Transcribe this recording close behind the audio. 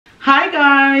Hi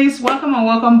guys, welcome and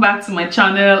welcome back to my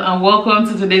channel and welcome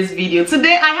to today's video.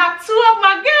 Today I have two of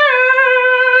my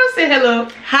girls. Say hello.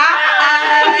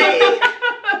 Hi.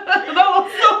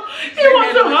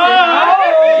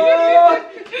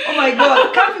 Oh my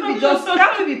god,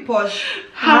 can't we be posh?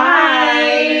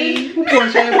 Hi. Who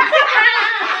posh?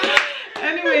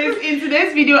 Anyways, in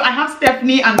today's video I have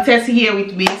Stephanie and Tessie here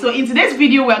with me. So in today's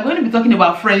video we are going to be talking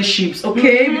about friendships,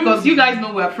 okay? Because you guys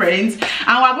know we're friends,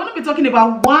 and we're going to be talking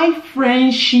about why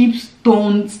friendships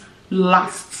don't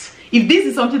last. If this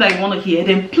is something that you want to hear,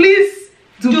 then please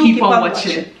do keep on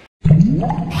watching.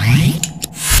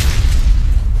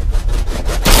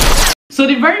 So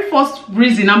the very first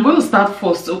reason, I'm going to start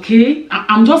first, okay?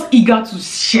 I'm just eager to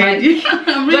share it.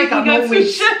 I'm really eager to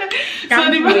share.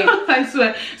 I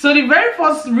swear. So the very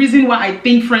first reason why I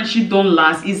think friendship don't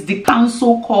last is the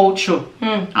cancel culture.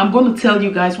 I'm going to tell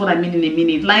you guys what I mean in a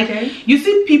minute. Like, you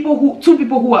see two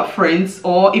people who are friends,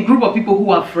 or a group of people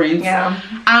who are friends,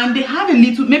 and they have a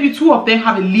little, maybe two of them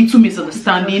have a little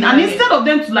misunderstanding, and instead of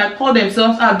them to like call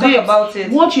themselves, talk about it,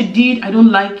 what you did, I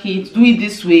don't like it, do it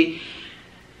this way.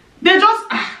 They just,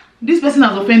 this person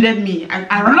has offended me.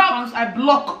 I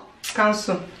block.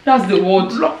 Cancel. That's the word.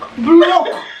 Block.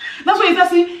 That's what it's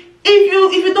saying.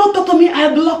 If you don't talk to me,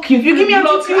 I block you. If you give me a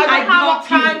block, I block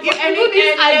you. If you do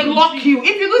this, I block you.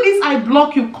 If you do this, I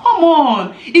block you. Come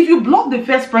on. If you block the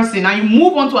first person and you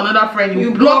move on to another friend,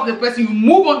 you block the person, you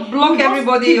move on, block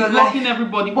everybody. You're blocking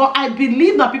everybody. But I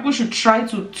believe that people should try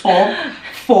to talk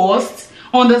first.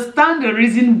 Understand the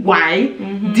reason why,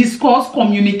 discuss,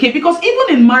 communicate, because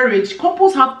even in marriage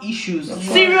couples have issues,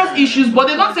 serious issues, but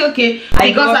they don't say, okay,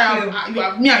 because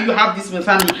you have this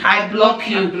family, I block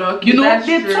you. You know,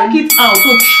 they talk it out.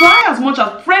 So try as much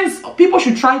as friends, people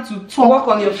should try to talk, work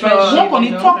on your friendship, work on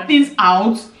it, talk things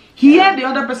out, hear the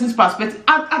other person's perspective.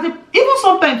 Even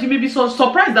sometimes you may be so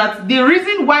surprised that the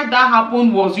reason why that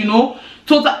happened was, you know,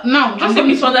 just a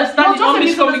misunderstanding,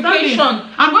 miscommunication.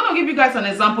 I'm going to give you guys an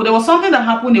example. There was something that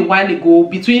happened a while ago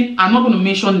between, I'm not going to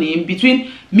mention name,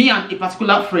 between me and a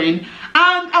particular friend, and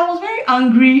I was very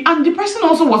angry, and the person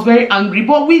also was very angry,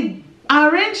 but we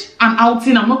arranged an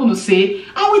outing, I'm not going to say,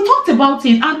 and we talked about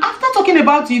it, and after talking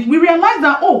about it, we realized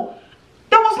that, oh,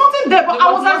 there was nothing there, but I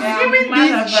was assuming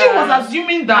this, she was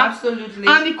assuming that, absolutely,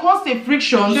 and it caused a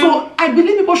friction. So I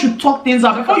believe people should talk things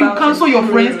out before you cancel your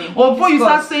friends, or before you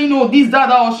start saying, oh, this, that,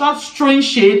 or start throwing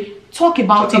shade. Talk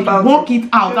about it, work it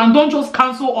out, and don't just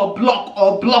cancel or block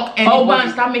anybody. Or go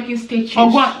and start making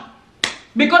statuses.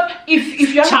 Because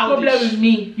if you have a problem with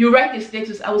me, you write a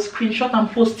status, I will screenshot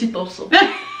and post it also.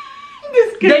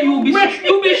 Then you'll be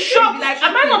shocked. Like,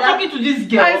 am I not talking to this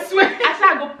girl? I swear. I said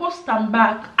I go post them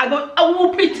back. I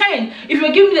will pretend. If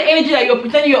you're giving me the energy that you're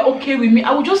pretending you're okay with me,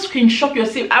 I will just screenshot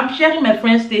yourself. I'm sharing my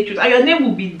friend's status, and your name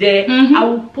will be there. I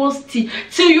will post it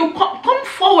till you come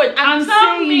forward and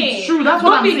tell me. It's true. That's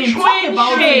what I'm saying. Talk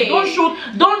about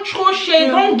it. Don't throw shade.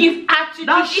 Don't give attitude.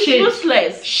 That's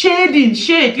useless. Shade.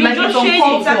 Like, it's uncalled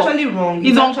for. It's actually wrong.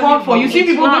 It's uncalled for. You see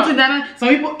people go to that. Some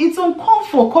people, it's uncalled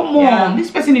for. Come on, this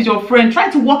person is your friend.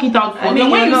 Try to work it out for them.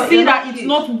 When you see that it's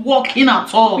not working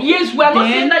at all, yes, we're not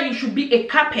saying that you should be a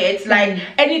carpet. Like,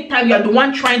 anytime you're the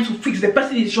one trying to fix, the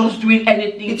person is just doing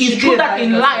anything. It's true that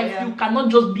in life you cannot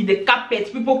just be the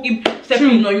carpet. People keep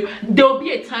stepping on you. There will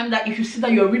be a time that if you see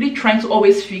that you're really trying to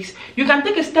always fix, you can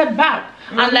take a step back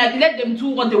and like let them do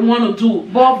what they want to do.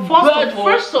 But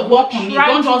first of all,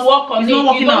 try to work on it.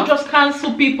 You don't just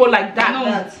cancel people like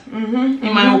that.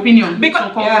 In my opinion,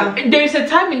 because there is a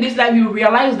time in this life you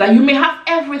realize that you may have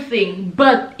everything,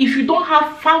 but if you don't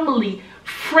have family,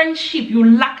 friendship, you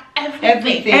lack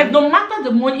everything. No matter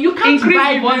the money, you can't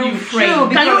buy real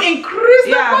friends. Can you increase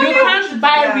the money? You can't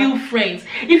buy real friends.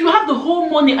 If you have the whole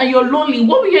money and you're lonely,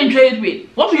 what will you enjoy it with?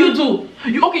 What will you do?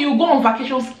 You go on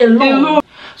vacations alone.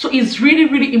 So it's really,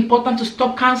 really important to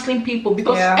stop canceling people,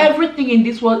 because everything in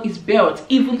this world is built,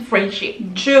 even friendship.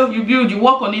 True. You build, you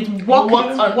work on it, work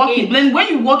it. Then when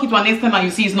you work it to an extent and you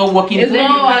see it's not working, but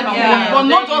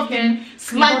not just the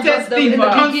slightest thing.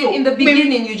 In the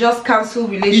beginning, you just cancel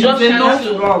relationships.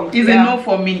 It's a no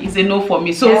for me. It's a no for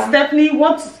me. So Stephanie,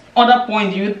 what other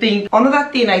point do you think? Another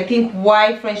thing I think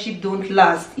why friendship don't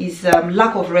last is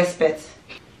lack of respect.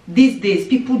 These days,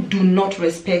 people do not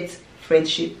respect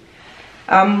friendship.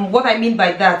 What I mean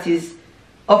by that is,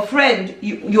 a friend,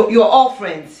 you're all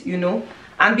friends, you know,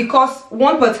 and because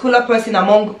one particular person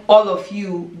among all of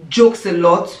you jokes a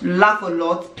lot, laugh a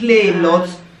lot, play a lot,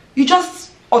 you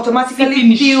just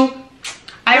automatically feel.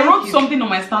 I wrote something on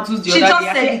my status the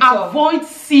other day. Avoid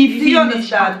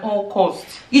feelings at all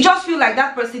costs. You just feel like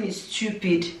that person is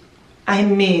stupid. I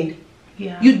mean,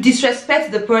 you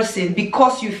disrespect the person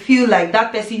because you feel like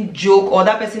that person joke, or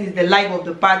that person is the life of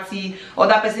the party, or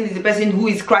that person is the person who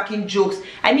is cracking jokes.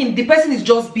 I mean, the person is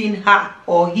just being her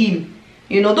or him.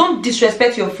 You know, don't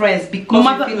disrespect your friends because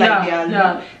you feel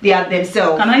like they are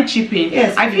themselves. Can I chip in?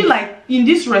 Yes, I feel like in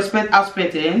this respect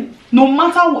aspect, no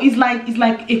matter what, it's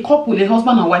like a couple, a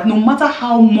husband and wife. No matter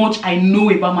how much I know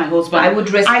about my husband, I would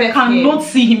respect I cannot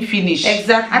see him finish.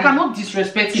 Exactly. I cannot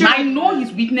disrespect him. I know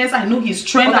his weakness, I know his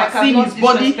strength, But I've seen his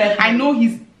body, I know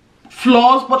his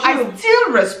flaws, but I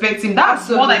still respect him. That's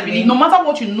what I believe. No matter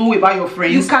what you know about your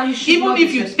friends, even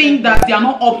if you think that they are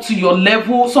not up to your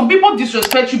level, some people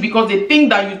disrespect you because they think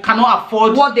that you cannot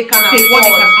afford what they can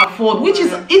afford, which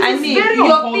is very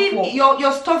uncalled for.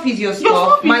 Your stuff is your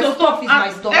stuff. My stuff is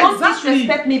my stuff. Don't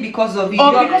disrespect me because of it.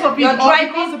 Or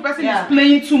because the person is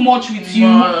playing too much with you,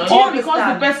 or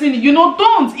because the person,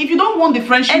 don't. If you don't want the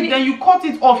friendship, then you cut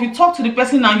it off. You talk to the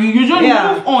person and you usually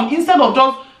move on instead of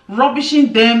just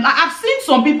rubbishing them. I've seen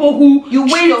some people who you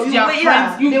weigh their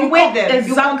friends. You weigh them.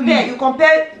 Exactly. You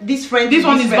compare this friend. This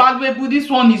one is valuable. This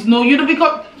one is no.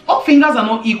 Because all fingers are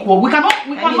not equal. We cannot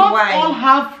all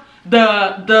have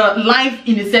the life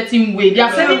in a certain way. There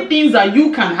are certain things that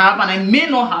you can have and I may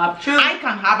not have. I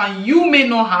can have and you may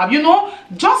not have.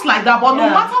 Just like that. But no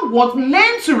matter what,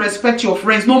 learn to respect your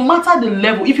friends. No matter the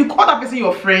level. If you call that person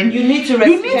your friend, you need to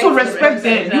respect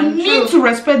them. You need to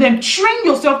respect them. Train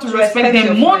yourself to respect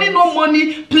them. Money, no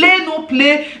money. Play, no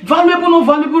play. Valuable, no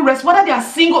valuable. Whether they are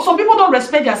single. Some people don't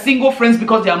respect their single friends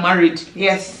because they are married.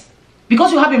 Yes.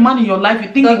 Because you have a man in your life, you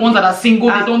think the ones that are single,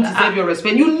 they don't deserve your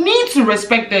respect. You need to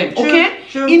respect them, okay?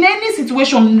 In any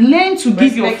situation, learn to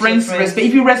give your friends respect.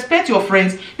 If you respect your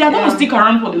friends, they are going to stick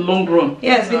around for the long run.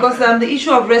 Yes, because the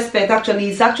issue of respect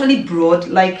is actually broad,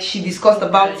 like she discussed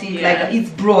about it. Like it's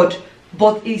broad,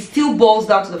 but it still boils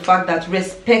down to the fact that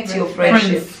respect your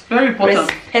friendship. Very important.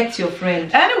 Respect your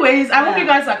friend. Anyways, I hope you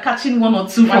guys are catching one or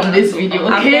two from this video.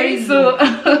 Okay, so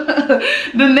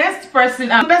the next person,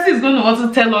 the person is going to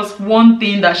also tell us one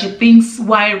thing that she thinks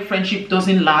why friendship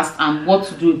doesn't last and what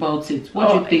to do about it. What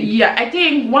do you think? Yeah, I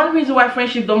think one reason why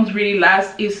friendship don't really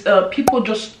last is people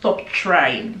just stop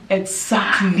trying.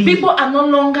 Exactly. People are no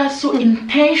longer so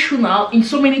intentional in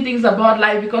so many things about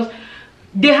life because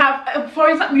they have, for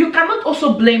example, you cannot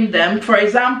also blame them. For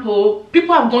example,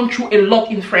 people have gone through a lot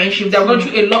in friendship, they've gone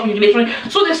through a lot in relationship,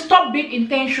 so they stop being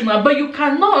intentional. But you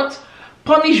cannot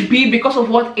punish B because of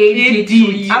what A did to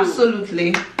you.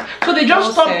 Absolutely. So they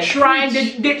just stop trying.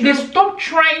 They stop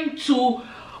trying to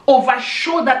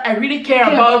overshow that I really care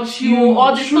about you,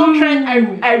 or they stop trying.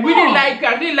 I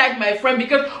really like my friend.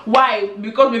 Because why?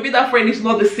 Because maybe that friend is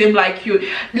not the same like you.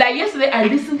 Like yesterday I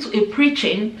listened to a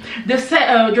preaching. They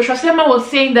said Joshua Selma was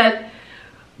saying that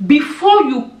before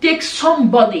you take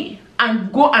somebody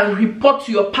and go and report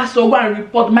to your pastor, go and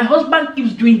report, my husband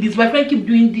keeps doing this, my friend keeps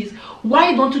doing this,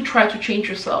 why don't you try to change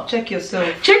yourself? Check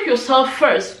yourself. Check yourself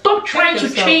first. Stop trying to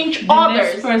change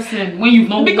others. Person when you've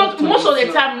not, because most of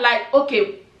the time, like,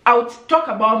 okay, I would talk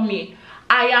about me.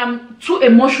 I am too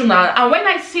emotional, and when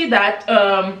I see that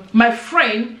my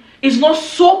friend is not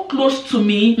so close to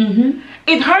me,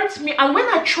 it hurts me. And when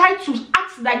I try to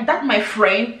act like that my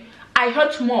friend, I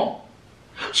hurt more.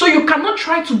 So you cannot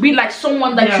try to be like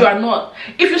someone that you are not.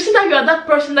 If you see that you are that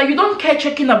person that you don't care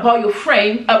checking about your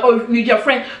friend or with your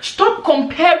friend, stop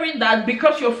comparing that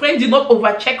because your friend did not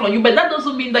overcheck on you. But that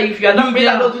doesn't mean that if you are that friend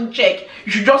that doesn't check,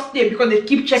 you should just stay because they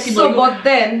keep checking on you.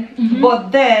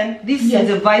 But then this is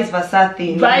a vice versa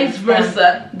thing. Vice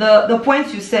versa. The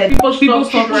points you said, people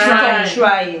stop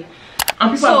trying.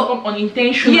 And people have become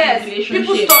unintentional in relationships.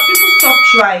 People stop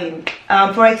trying.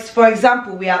 For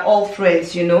example, we are all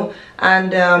friends,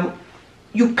 and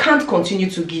you can't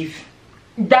continue to give.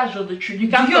 That's just the truth. You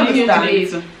can't continue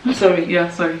to give.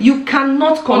 Sorry. You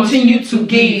cannot continue to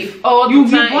give all the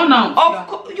time. Run out.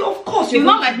 Of course. It's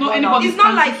not like anybody. It's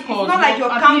not like you're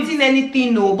counting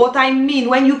anything, no. But I mean,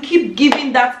 when you keep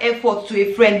giving that effort to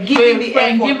a friend, giving the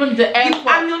effort,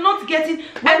 and you're not getting.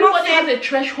 Everybody has a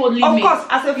threshold limit. Of course,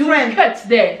 as a friend, cut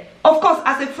there. Of course,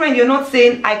 as a friend, you're not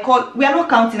saying I call. We are not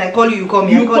counting. I call you, you call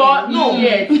me. I call you. No.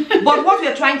 Yes. But what we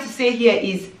are trying to say here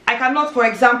is, I cannot, for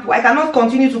example, I cannot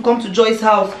continue to come to Joy's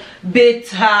house, bathe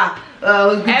her, do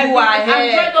her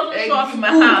hair,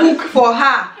 cook for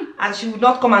her, and she would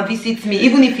not come and visit me,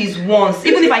 even if it's once.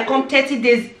 Even if I come 30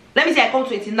 days, let me say I come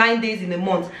 29 days in a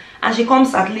month, and she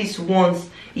comes at least once.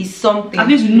 is something. At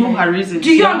least you know her reasons.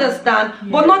 Do you understand?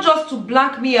 But not just to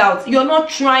blank me out. You're not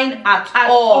trying at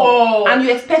all. And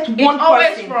you expect one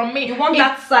person from me. You want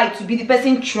that side to be the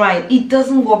person trying. It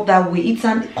doesn't work that way. It's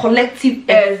a collective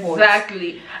effort.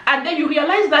 Exactly. And then you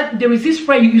realize that there is this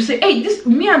friend, you say, hey,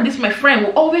 me and this my friend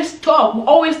will always talk,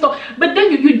 but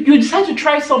then you decide to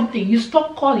try something, you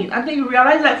stop calling, and then you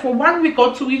realize that for 1 week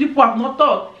or 2 you people have not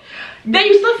talked. Then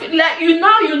you start feeling like you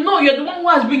know you're the one who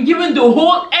has been given the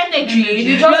whole energy.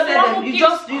 You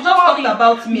just talked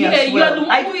about me as well.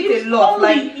 I do it a lot.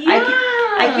 Like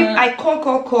I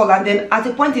call, and then at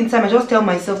a point in time I just tell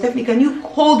myself, Stephanie, can you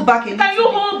hold back a little? Can you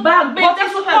hold back? Babe,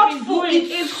 that's what I've been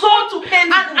doing. It's so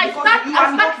painful, and I start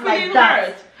feeling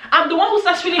hurt. I'm the one who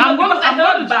starts feeling. I'm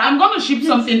gonna ship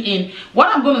something in.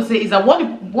 What I'm gonna say is that what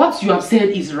you have said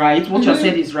is right. What you have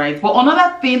said is right. But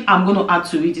another thing I'm gonna add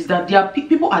to it is that there are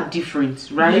people are different,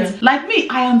 right? Yeah. Like me,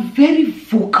 I am very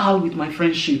vocal with my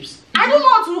friendships. I don't know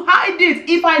how to hide it.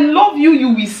 If I love you, you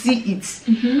will see it.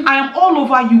 I am all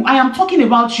over you. I am talking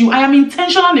about you. I am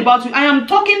intentional about you. I am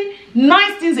talking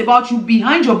nice things about you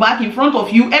behind your back, in front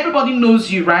of you. Everybody knows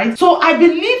you, right? So I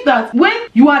believe that when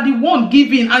you are the one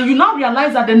giving and you now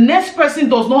realize that the next person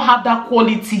does not have that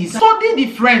qualities, study the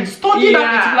friend, study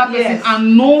that particular person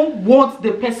and know what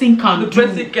the person can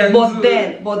do. But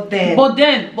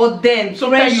then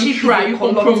sometimes you try, you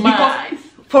compromise.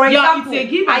 For example, Joy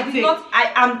is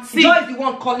the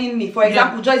one calling me. For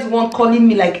example, Joy is the one calling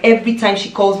me like every time she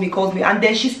calls me, and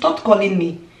then she stopped calling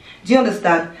me. Do you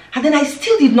understand? And then I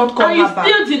still did not call her back.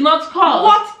 Still did not call.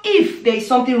 What if there is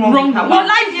something wrong with her?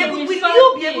 Will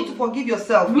you be able to forgive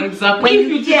yourself? Exactly. When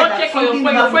you do not check on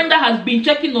your friend that has been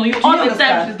checking on you all the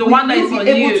time is the one that is on you. Will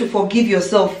you be able to forgive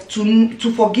yourself?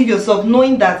 To forgive yourself,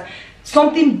 knowing that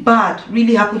something bad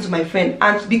really happened to my friend,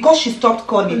 and because she stopped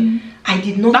calling, I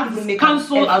did not even make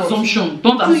cancel assumption.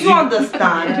 Don't assume. Do you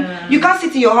understand? You can't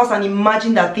sit in your house and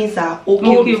imagine that things are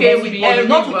okay with everybody.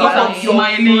 Not to talk of your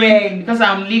friend. Because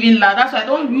I'm living loud. That's why I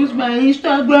don't use my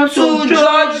Instagram to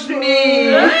judge me.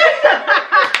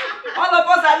 All of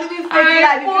us are living fake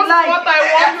life. If you like what I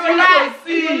want you to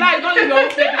see. Don't live your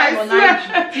fake life on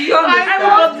IG. Do you understand? I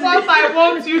post what I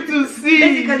want you to see.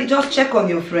 Basically, just check on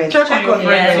your friends. Check on your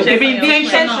friends. Be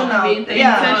intentional. Be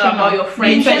intentional about your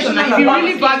friends.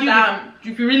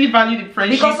 If you really value the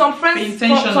friendship, because some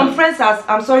friends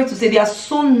I'm sorry to say, they are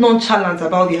so nonchalant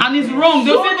about their and it's wrong.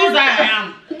 They'll say this I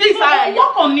am. This I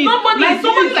work on it.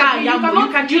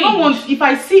 You don't want. If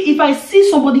I see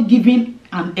somebody giving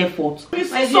an effort, you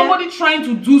see somebody trying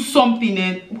to do something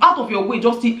and out of your way,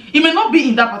 it may not be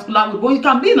in that particular way, but it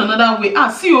can be in another way. The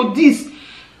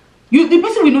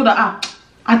person will know that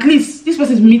at least this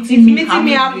person is meeting me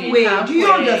halfway. Do you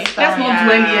understand? Let's not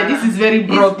dwell here. This is very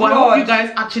broad, but I hope you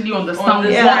guys actually understand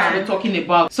what we're talking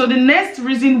about. So the next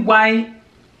reason why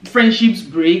friendships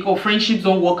break or friendships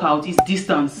don't work out is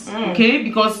distance. Okay,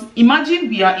 because imagine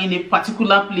we are in a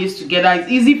particular place together. It's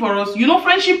easy for us,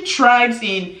 friendship thrives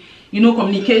in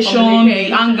communication, we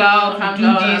hang out, we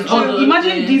do this. But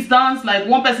imagine distance, like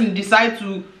one person decide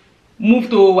to move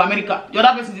to America, the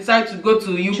other person decide to go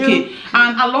to UK.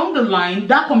 And along the line,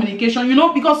 that communication,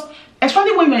 because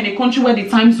especially when you're in a country where the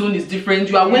time zone is different,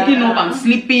 you are waking up and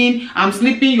sleeping, I'm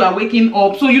sleeping, you are waking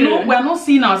up. So we're not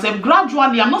seeing ourselves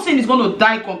gradually. I'm not saying it's going to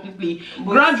die completely.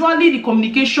 Gradually the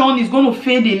communication is going to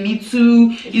fade a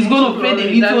little.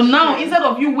 Now instead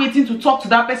of you waiting to talk to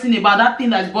that person about that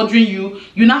thing that's bothering you,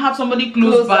 you now have somebody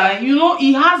close by.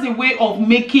 It has a way of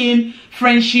making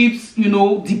friendships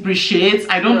depreciate.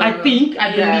 I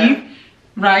believe,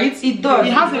 right? It does.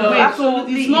 It has a way. So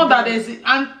it's not that there's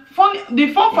the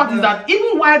fun part is that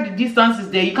even while the distance is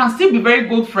there, you can still be very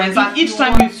good friends. And each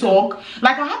time you talk,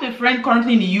 like I have a friend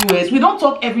currently in the US, we don't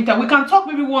talk every time. We can talk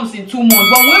maybe once in 2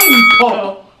 months, but when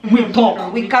we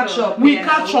talk, we catch up,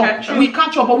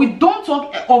 but we don't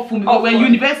talk often because we're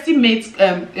university mates.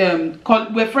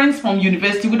 We're friends from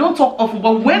university. We don't talk often,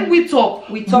 but when we talk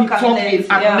at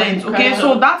length. Okay,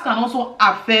 so that can also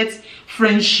affect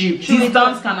friendship.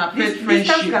 Distance can affect friendship.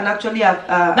 Distance can actually have.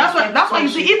 That's why you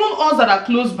see, even us that are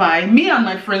close by, me and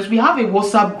my friends, we have a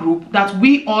WhatsApp group that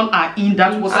we all are in.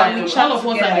 That WhatsApp group. All of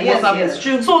us are in WhatsApp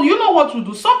group. So you know what to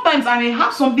do. Sometimes I may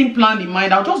have something planned in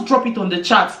mind. I'll just drop it on the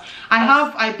chat.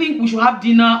 I think we should have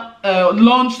dinner,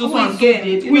 lunch,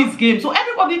 quiz game. So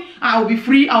everybody, I will be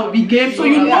free, I will be game. So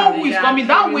you know who is coming.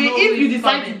 That way, if you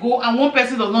decide to go and one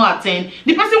person does not attend,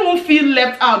 the person won't feel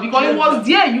left out because it was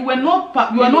there. You were not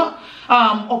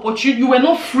opportunity, you were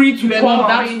not free to come,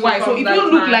 that's why. So it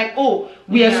don't look like, oh,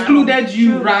 we excluded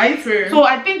you, right? So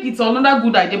I think it's another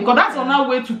good idea, because that's another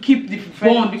way to keep the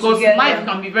bond, because life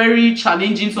can be very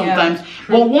challenging sometimes.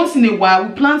 But once in a while,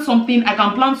 we plan something, I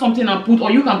can plan something and put,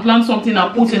 or you can plan something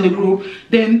and put in the group,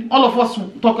 then all of us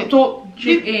talk it. So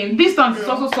distance is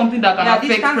also something that can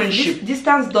affect friendship.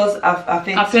 Distance does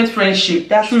affect friendship.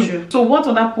 That's true. So what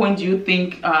other point do you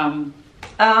think?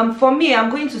 For me, I'm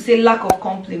going to say lack of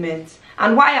compliments.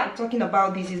 And why I'm talking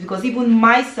about this is because even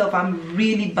myself, I'm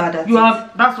really bad at it.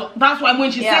 That's why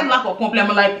when she said lack of compliment,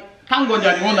 I'm like, thank God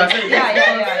you're the one that said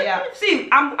yeah. See,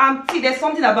 there's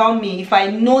something about me. If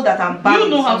I know that I'm bad, you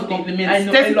know how to compliment. I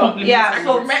know a lot. Yeah,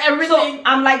 so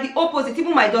I'm like the opposite.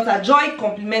 Even my daughter, Joy,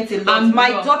 compliments a lot. My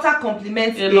daughter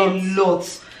compliments a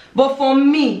lot. But for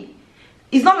me,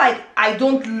 it's not like I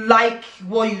don't like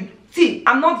what you see.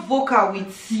 I'm not vocal with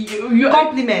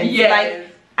compliments. Like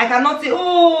I cannot say,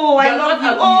 oh, I love you.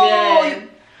 Oh,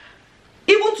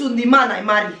 even to the man I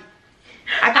marry,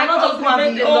 I cannot just go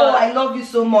and be, oh, I love you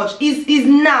so much. Is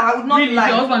now, I would not really, lie. If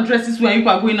your husband dresses when you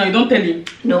are going now, you don't tell him.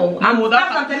 No, that's what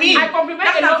I'm telling you. I compliment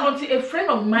a lot until a friend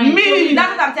of mine. Me,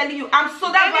 that's what I'm telling you. I'm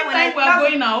so that's why when we are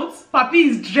going out, Papi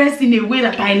is dressed in a way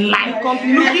that I like,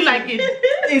 looking like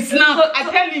a snap. So,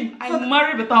 I tell him, I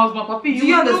marry better husband, Papi. Do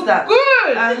you understand?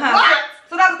 Good.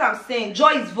 So that's what I'm saying.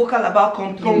 Joy is vocal about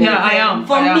compliments. Yeah, I am.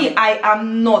 For me, I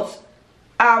am not.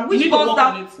 Which boils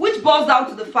down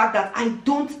to the fact that I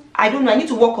don't know. I need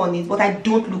to work on it, but I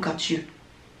don't look at you.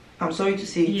 I'm sorry to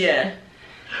say it. Yeah.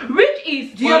 Which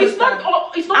is it's not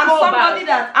all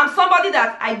bad. I'm somebody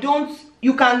that I don't.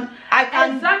 You can.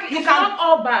 Exactly. It's not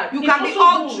all bad. You can be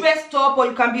all good, dressed up, or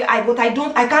you can be. But I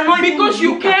don't. I cannot. Because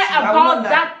you care about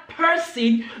that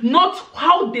person, not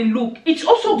how they look. It's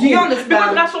also good. Do you understand?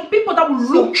 Because there are some people that will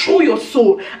look through your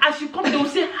soul. As you come, they will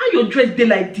say, how your dress they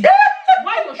like this?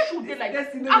 Why your shoe they like this?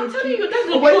 I'm telling you, that's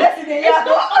the truth. It's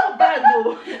not all bad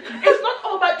though. It's not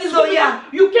all bad. It's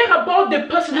you care about the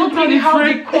person, not really how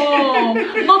they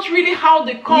come. Not really how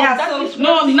they come.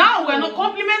 Now we're not,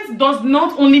 compliments does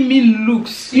not only mean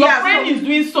looks. Your friend is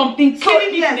doing something,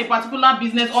 killing it in a particular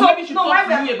business, or maybe she talks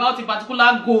to you about a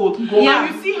particular goal.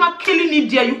 And you see her killing it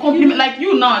there, you compliment, like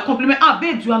you now, I compliment,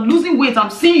 babe, you are losing weight, I'm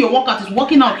seeing your workout is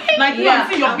working out. Like you are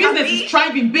seeing your business is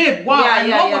thriving, babe. Wow, I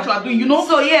love what you are doing, you know?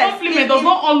 So compliment does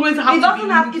not always have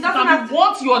to be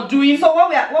what you are doing. So what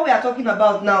we are talking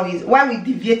about now is why we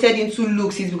deviated into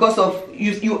looks is because of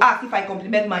you asked if I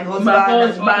compliment my husband. That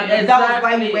was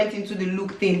why we went into the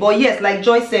look thing. But yes, like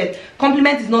Joy said,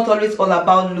 compliment is not always all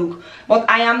about look. But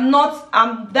I'm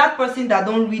that person that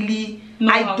don't really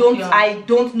I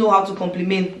don't know how to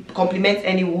compliment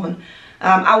anyone.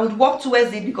 I would work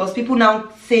towards it because people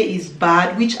now say it's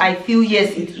bad, which I feel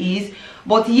yes it is.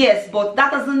 But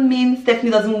that doesn't mean Stephanie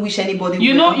doesn't wish anybody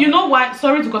well. You know why,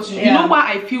 sorry to continue, you know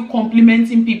why I feel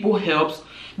complimenting people helps?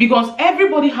 Because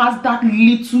everybody has that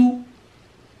little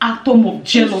atom of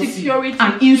jealousy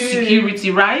and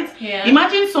insecurity, right?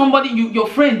 Imagine somebody, your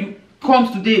friend,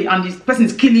 comes today and this person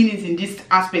is killing it in this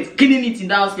aspect, killing it in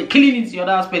that aspect, killing it in the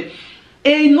other aspect.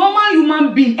 A normal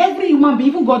human being, every human being,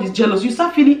 even God is jealous. You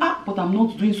start feeling, but I'm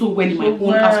not doing so well in my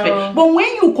own aspect. But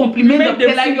when you compliment the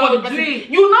person,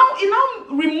 it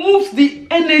now removes the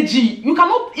energy. You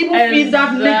cannot even feel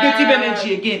that negative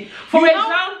energy again. For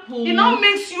example, it now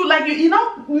makes you like it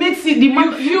now makes it you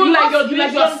feel like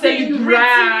you're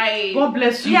celebrating. God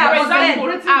bless you. For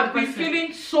example, I've been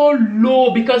feeling so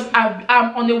low because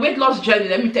I'm on a weight loss journey.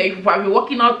 Let me tell you, I've been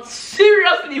working out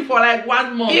seriously for like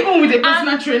 1 month, even with a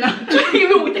personal trainer.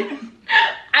 Even with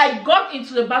I got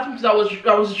into the bathroom because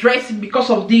I was dressing because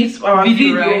of this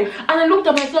video right? And I looked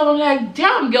at myself. I'm like,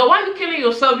 damn girl, why are you killing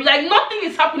yourself? You're like, nothing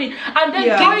is happening. And then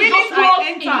Joy just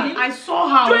walked in. I saw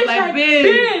her. Joy's like,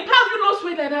 babe, how have you lost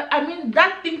weight like that? I mean,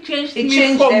 that thing changed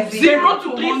me from 0 to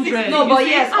 100. No, but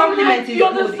yes, complimenting. You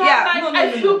understand?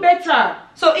 I feel better.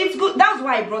 So it's good. That's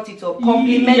why I brought it up.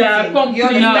 Complimenting. You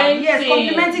understand? Yes,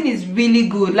 complimenting is really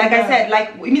good. Like I said,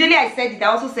 like immediately I said it, I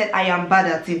also said I am bad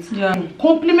at it.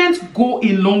 Compliments go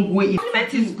a long way.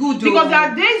 Compliment is good though. Because there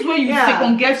are days where you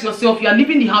second guess yourself. You are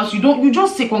leaving the house. You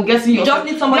just second guessing yourself.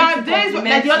 You just need somebody there are days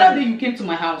like the other day you came to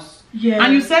my house.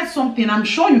 And you said something, I'm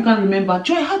sure you can remember.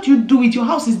 Joy, how do you do it? Your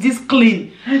house is this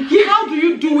clean. How do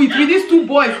you do it with these 2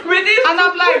 boys? And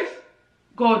I'm like,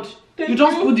 God, you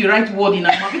just put the right word in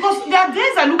her mouth. Because there are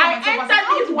days I look at myself and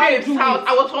I entered this house.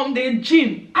 I was from the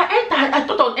gym. I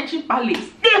thought I was entering palace.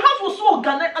 The house was so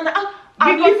organized and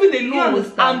I'm living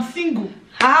alone. I'm single.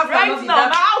 Right now,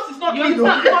 my house is not clean.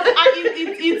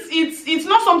 It's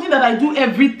not something that I do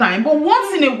every time, but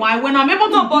once in a while when I'm able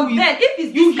to do then, it, if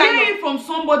it's you hear it from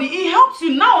somebody, it helps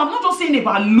you. Now I'm not just saying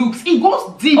about looks, it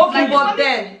goes deep. Okay, but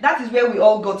then that is where we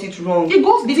all got it wrong. It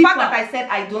goes the deeper. fact that I said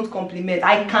I don't compliment,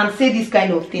 I can say this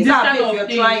kind of things. This kind of you're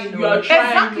things, trying. you are trying.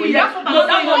 Exactly. That's what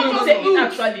I'm saying.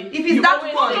 That's what you say actually. If it's that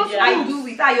one, I do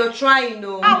it. You're trying.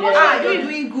 You're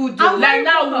doing good. Like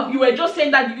now, you were just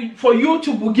saying that for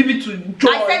YouTube will give it to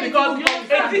Joy. I said because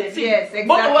yes, exactly.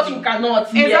 Both of us you cannot.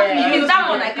 Exactly. Yes. If it's that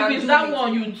one, I can do. If it's that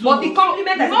one, you do. But the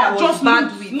compliment that I was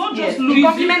bad with, not just the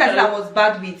compliment that I was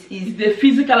bad with is the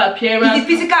physical appearance. It's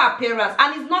the physical appearance,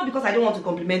 and it's not because I don't want to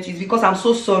compliment you. It's because I'm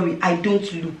so sorry. I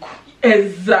don't look.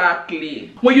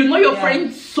 Exactly. When you know your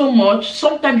friend so much,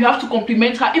 sometimes you have to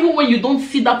compliment her, even when you don't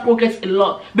see that progress a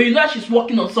lot. But you know that she's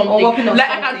working on something. Like something.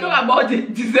 I can talk about the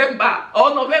December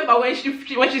or November when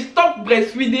she stopped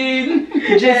breastfeeding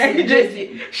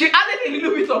Jessie. She added a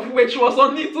little bit of weight. She was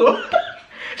on it. So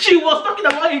she was talking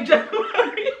about in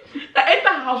January. I entered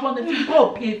her house one day and said,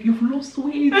 "Oh, babe, you've lost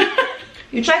weight."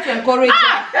 You try to encourage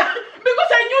her.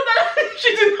 Because I knew that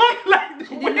she did not like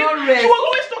the way. She was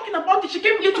always talking about it. She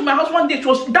came here to my house one day. She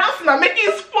was dancing and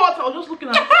making sports. I was just looking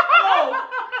at her. Oh,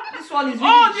 this one is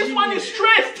really this one is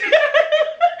stressed.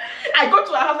 I got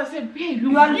to her house. I said, "Babe,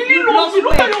 you are really lost.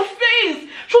 Look at your face."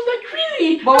 She was like,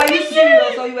 "Really?" But were you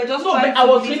serious or you were just trying to I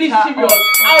was really serious.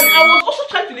 I was also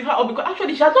trying to leave her up because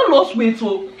actually she has not lost weight.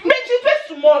 So, man, she's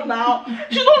very small now.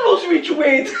 She don't lose rich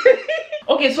weight.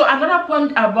 Okay, so another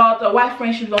point about why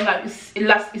friendship don't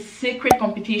last is sacred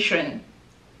competition.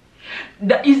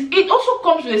 It also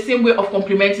comes with the same way of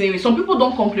complimenting you. Some people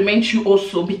don't compliment you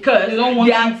also because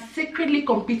they are secretly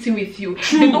competing with you.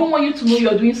 True. They don't want you to know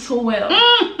you're doing so well.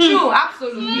 True,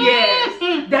 absolutely.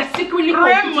 Yes. They're secretly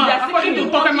competing. They're secretly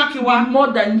wanting to be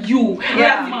more than you.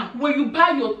 Yeah. When you buy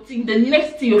your thing, the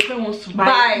next thing your friend wants to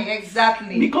buy.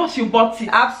 Exactly. Because you bought it.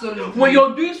 Absolutely. When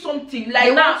you're doing something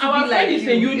like now, our friend is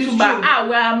a YouTuber.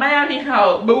 We're admiring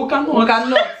her, but we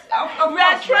cannot. We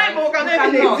are trying, but we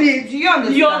cannot. Do you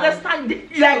understand? You understand?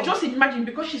 Like, just imagine,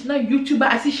 because she's not a YouTuber,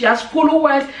 I see she has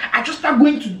followers, I just start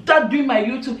going to that doing my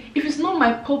YouTube. If it's not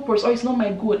my purpose or it's not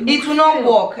my goal, it will not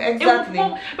work. Exactly.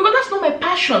 Because that's not my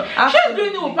passion. She's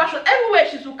doing it with passion.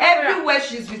 Everywhere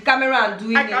she's with camera and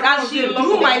doing it. And she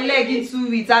drew my leg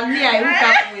into it, and me, I look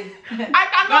halfway. I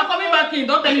cannot coming back in.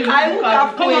 Don't tell me. I look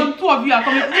halfway. Come on, two of you are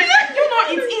coming. You know,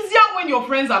 it's easier when your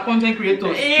friends are content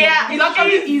creators. Yeah, it's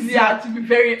actually easier to be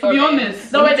very to be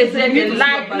honest. No, when they say the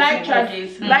like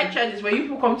charges where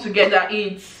people come together,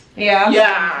 it's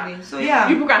So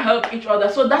people can help each other.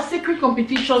 So that secret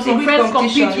competition, some friends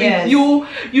compete with you.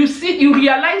 You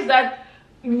realize that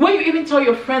when you even tell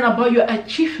your friend about your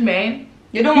achievement,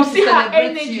 you don't want to celebrate her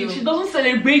energy. you. She doesn't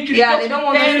celebrate you. Yeah, they don't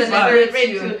want to celebrate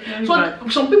you. So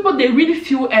some people, they really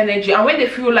feel energy, and when they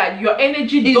feel like your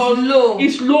energy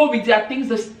is low with their things,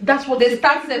 that's what they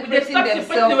start separating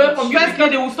themselves away from you. Firstly,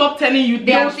 they will stop telling you.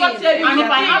 They will stop telling you. And if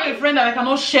I have a friend that I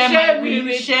cannot share my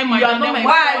you are not my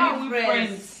why are we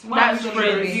friends? That's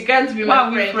friends. You can't be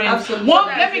my friend. Absolutely.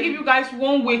 Let me give you guys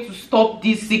one way to stop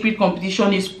this secret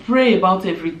competition is pray about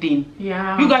everything.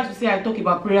 Yeah. You guys will say I talk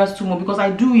about prayers too much because I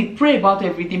do it. Pray about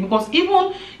everything, because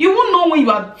even you won't know when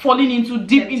you are falling into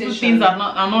into things that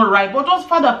are not right. But just,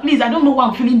 Father, please, I don't know why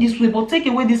I'm feeling this way, but take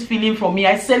away this feeling from me.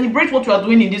 I celebrate what you are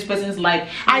doing in this person's life.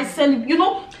 I celebrate,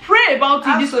 pray about it.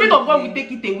 Absolutely. The Spirit of God will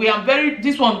take it away.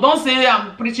 This one, don't say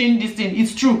I'm preaching this thing.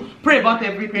 It's true. Pray about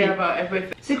everything. Pray about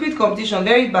everything. Secret competition,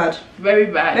 very bad. Very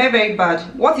bad. Very, very bad.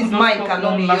 What is mine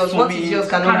cannot be yours. What is yours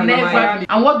cannot be mine.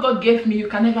 And what God gave me, you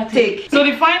can never take. So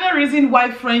the final reason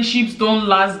why friendships don't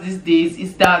last these days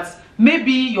is that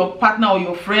maybe your partner or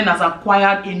your friend has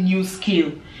acquired a new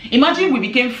skill. Imagine we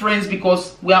became friends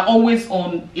because we are always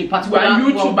on a particular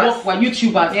we're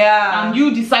YouTubers. Yeah. And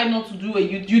you decide not to do a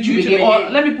YouTube again. Or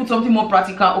let me put something more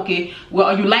practical. Okay,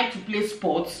 well, you like to play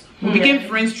sports. We became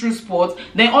friends through sports.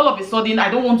 Then all of a sudden, I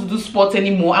don't want to do sports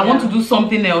anymore. I want to do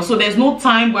something else. So there's no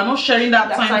time. We're not sharing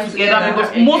that time together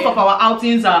because most of our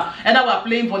outings are either we're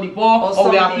playing volleyball or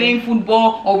we are playing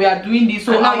football or we are doing this.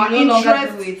 So our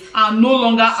interests are no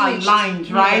longer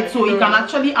aligned, right? So it can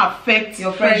actually affect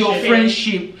your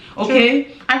friendship. Okay.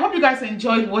 True. I hope you guys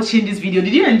enjoyed watching this video.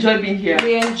 Did you enjoy being here?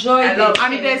 We enjoyed it.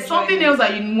 And if there's something else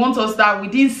that you want us that we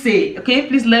didn't say, okay,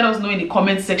 please let us know in the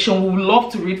comment section. We would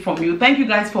love to read from you. Thank you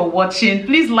guys for watching.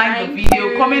 Please like the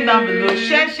video, comment down below,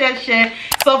 share,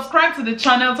 subscribe to the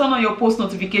channel, turn on your post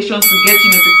notifications to get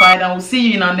you notified, and we'll see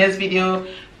you in our next video.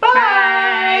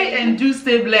 Bye. And do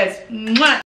stay blessed. Mwah.